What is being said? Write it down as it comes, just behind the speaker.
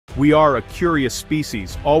We are a curious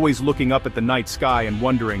species, always looking up at the night sky and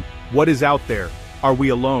wondering, what is out there? Are we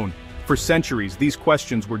alone? For centuries, these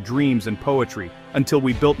questions were dreams and poetry, until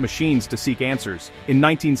we built machines to seek answers. In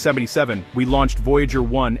 1977, we launched Voyager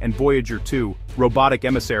 1 and Voyager 2, robotic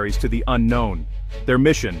emissaries to the unknown. Their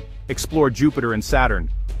mission: explore Jupiter and Saturn,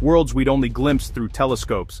 worlds we'd only glimpsed through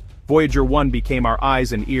telescopes. Voyager 1 became our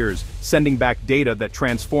eyes and ears, sending back data that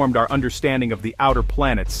transformed our understanding of the outer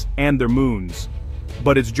planets and their moons.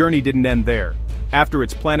 But its journey didn't end there. After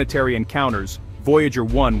its planetary encounters, Voyager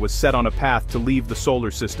 1 was set on a path to leave the solar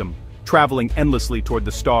system, traveling endlessly toward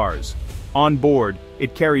the stars. On board,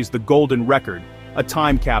 it carries the Golden Record, a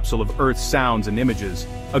time capsule of Earth's sounds and images,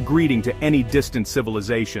 a greeting to any distant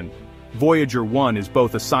civilization. Voyager 1 is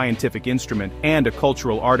both a scientific instrument and a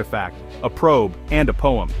cultural artifact, a probe and a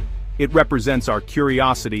poem. It represents our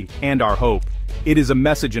curiosity and our hope. It is a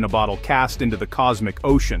message in a bottle cast into the cosmic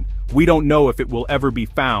ocean. We don't know if it will ever be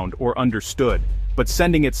found or understood, but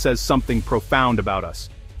sending it says something profound about us.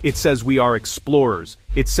 It says we are explorers.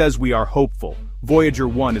 It says we are hopeful. Voyager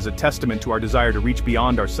 1 is a testament to our desire to reach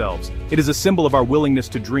beyond ourselves. It is a symbol of our willingness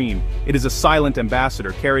to dream. It is a silent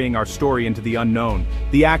ambassador carrying our story into the unknown.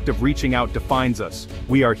 The act of reaching out defines us.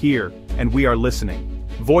 We are here, and we are listening.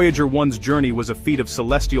 Voyager 1's journey was a feat of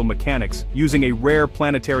celestial mechanics, using a rare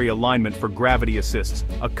planetary alignment for gravity assists,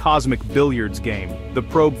 a cosmic billiards game. The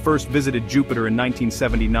probe first visited Jupiter in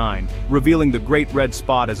 1979, revealing the Great Red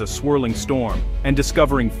Spot as a swirling storm, and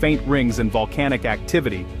discovering faint rings and volcanic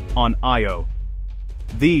activity on Io.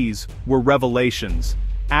 These were revelations: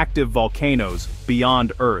 active volcanoes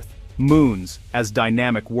beyond Earth, moons as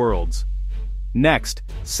dynamic worlds. Next,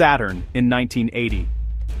 Saturn in 1980.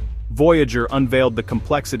 Voyager unveiled the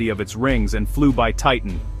complexity of its rings and flew by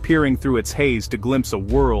Titan, peering through its haze to glimpse a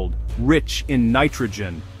world rich in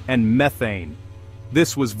nitrogen and methane.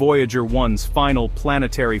 This was Voyager 1's final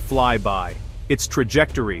planetary flyby. Its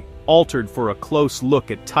trajectory, altered for a close look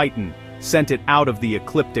at Titan, sent it out of the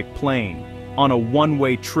ecliptic plane, on a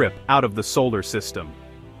one-way trip out of the solar system.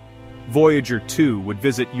 Voyager 2 would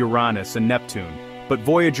visit Uranus and Neptune, but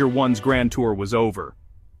Voyager 1's grand tour was over.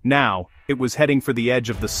 Now, it was heading for the edge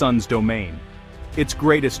of the sun's domain. Its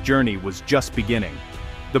greatest journey was just beginning.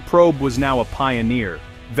 The probe was now a pioneer,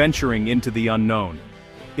 venturing into the unknown.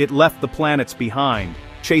 It left the planets behind,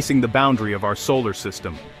 chasing the boundary of our solar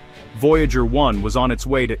system. Voyager 1 was on its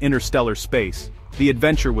way to interstellar space. The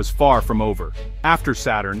adventure was far from over. After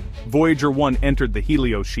Saturn, Voyager 1 entered the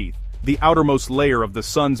Heliosphere, the outermost layer of the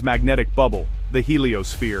sun's magnetic bubble, the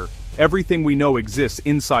Heliosphere. Everything we know exists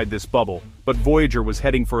inside this bubble, but Voyager was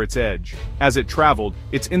heading for its edge. As it traveled,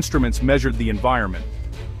 its instruments measured the environment.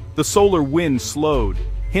 The solar wind slowed,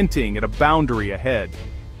 hinting at a boundary ahead.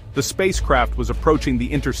 The spacecraft was approaching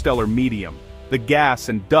the interstellar medium, the gas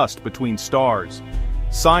and dust between stars.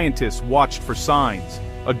 Scientists watched for signs: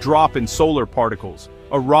 a drop in solar particles,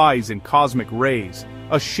 a rise in cosmic rays,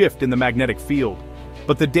 a shift in the magnetic field.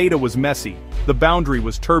 But the data was messy. The boundary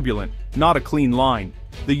was turbulent, not a clean line.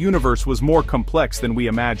 The universe was more complex than we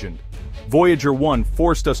imagined. Voyager 1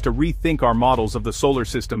 forced us to rethink our models of the solar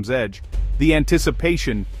system's edge. The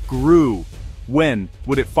anticipation grew. When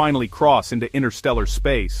would it finally cross into interstellar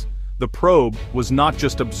space? The probe was not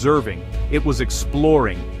just observing, it was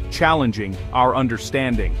exploring, challenging our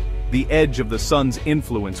understanding. The edge of the sun's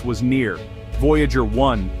influence was near. Voyager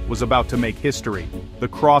 1 was about to make history. The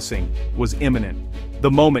crossing was imminent. The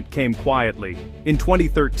moment came quietly. In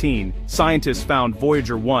 2013, scientists found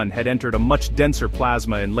Voyager 1 had entered a much denser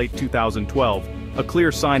plasma in late 2012, a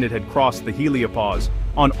clear sign it had crossed the heliopause.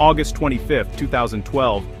 On August 25,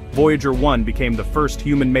 2012, Voyager 1 became the first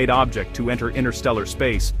human-made object to enter interstellar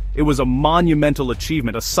space. It was a monumental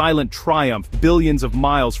achievement, a silent triumph, billions of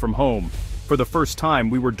miles from home. For the first time,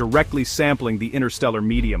 we were directly sampling the interstellar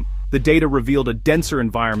medium. The data revealed a denser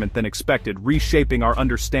environment than expected, reshaping our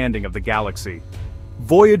understanding of the galaxy.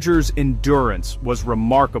 Voyager's endurance was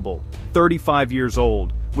remarkable. 35 years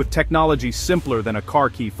old, with technology simpler than a car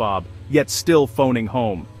key fob, yet still phoning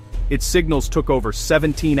home. Its signals took over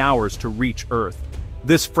 17 hours to reach Earth.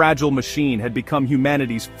 This fragile machine had become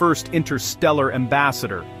humanity's first interstellar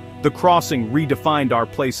ambassador. The crossing redefined our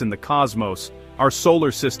place in the cosmos. Our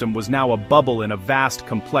solar system was now a bubble in a vast,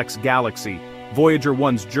 complex galaxy. Voyager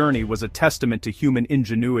 1's journey was a testament to human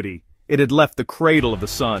ingenuity. It had left the cradle of the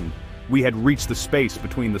sun. We had reached the space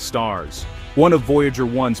between the stars. One of Voyager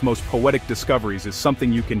 1's most poetic discoveries is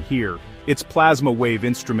something you can hear. Its plasma wave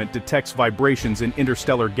instrument detects vibrations in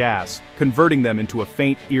interstellar gas, converting them into a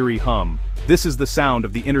faint, eerie hum. This is the sound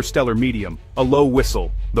of the interstellar medium, a low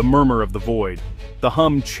whistle, the murmur of the void. The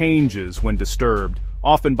hum changes when disturbed,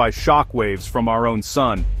 often by shock waves from our own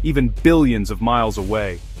sun, even billions of miles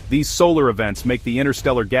away. These solar events make the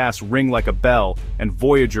interstellar gas ring like a bell, and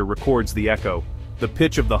Voyager records the echo. The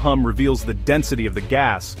pitch of the hum reveals the density of the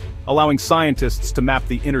gas, allowing scientists to map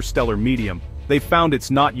the interstellar medium. They found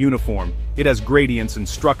it's not uniform, it has gradients and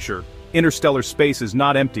structure. Interstellar space is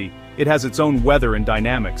not empty, it has its own weather and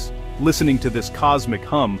dynamics. Listening to this cosmic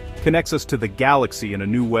hum connects us to the galaxy in a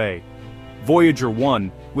new way. Voyager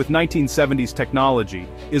 1, with 1970s technology,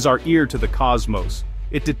 is our ear to the cosmos.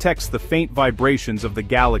 It detects the faint vibrations of the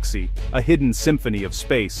galaxy, a hidden symphony of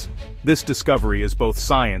space. This discovery is both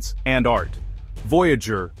science and art.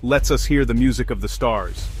 Voyager lets us hear the music of the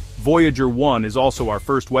stars. Voyager 1 is also our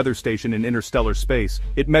first weather station in interstellar space.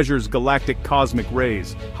 It measures galactic cosmic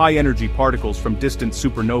rays, high-energy particles from distant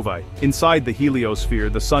supernovae. Inside the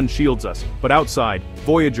heliosphere, the sun shields us, but outside,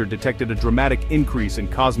 Voyager detected a dramatic increase in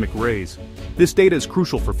cosmic rays. This data is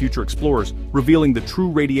crucial for future explorers, revealing the true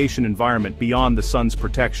radiation environment beyond the sun's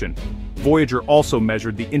protection. Voyager also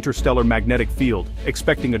measured the interstellar magnetic field,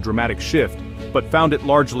 expecting a dramatic shift, but found it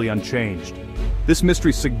largely unchanged. This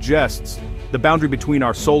mystery suggests the boundary between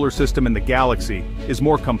our solar system and the galaxy is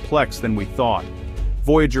more complex than we thought.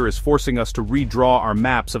 Voyager is forcing us to redraw our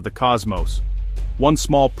maps of the cosmos. One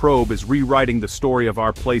small probe is rewriting the story of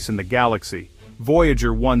our place in the galaxy.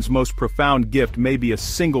 Voyager 1's most profound gift may be a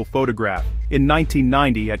single photograph. In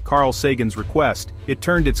 1990, at Carl Sagan's request, it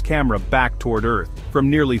turned its camera back toward Earth. From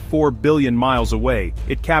nearly 4 billion miles away,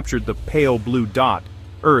 it captured the pale blue dot,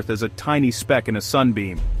 Earth as a tiny speck in a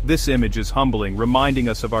sunbeam. This image is humbling, reminding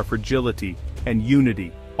us of our fragility and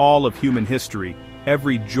unity. All of human history,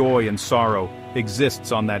 every joy and sorrow,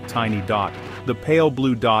 exists on that tiny dot. The pale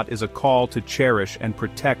blue dot is a call to cherish and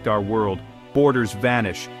protect our world. Borders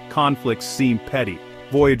vanish, conflicts seem petty.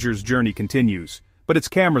 Voyager's journey continues, but its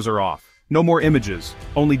cameras are off. No more images,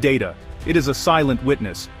 only data. It is a silent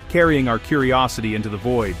witness, carrying our curiosity into the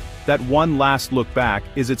void. That one last look back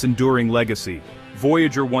is its enduring legacy.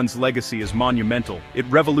 Voyager 1's legacy is monumental. It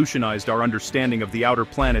revolutionized our understanding of the outer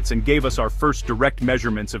planets and gave us our first direct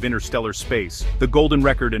measurements of interstellar space. The golden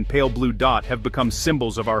record and pale blue dot have become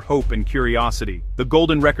symbols of our hope and curiosity. The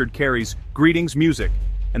golden record carries greetings music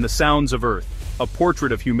and the sounds of Earth, a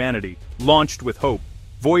portrait of humanity, launched with hope.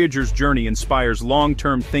 Voyager's journey inspires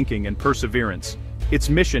long-term thinking and perseverance. Its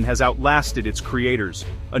mission has outlasted its creators.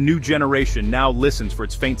 A new generation now listens for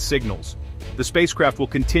its faint signals. The spacecraft will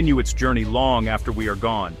continue its journey long after we are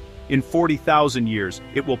gone. In 40,000 years,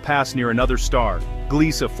 it will pass near another star,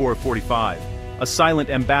 Gliese 445, a silent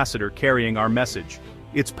ambassador carrying our message.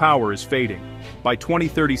 Its power is fading. By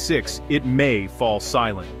 2036, it may fall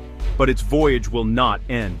silent. But its voyage will not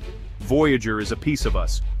end. Voyager is a piece of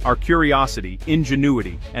us, our curiosity,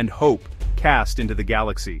 ingenuity, and hope cast into the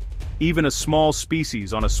galaxy. Even a small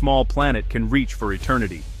species on a small planet can reach for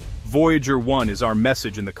eternity. Voyager 1 is our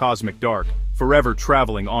message in the cosmic dark, forever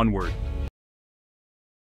traveling onward.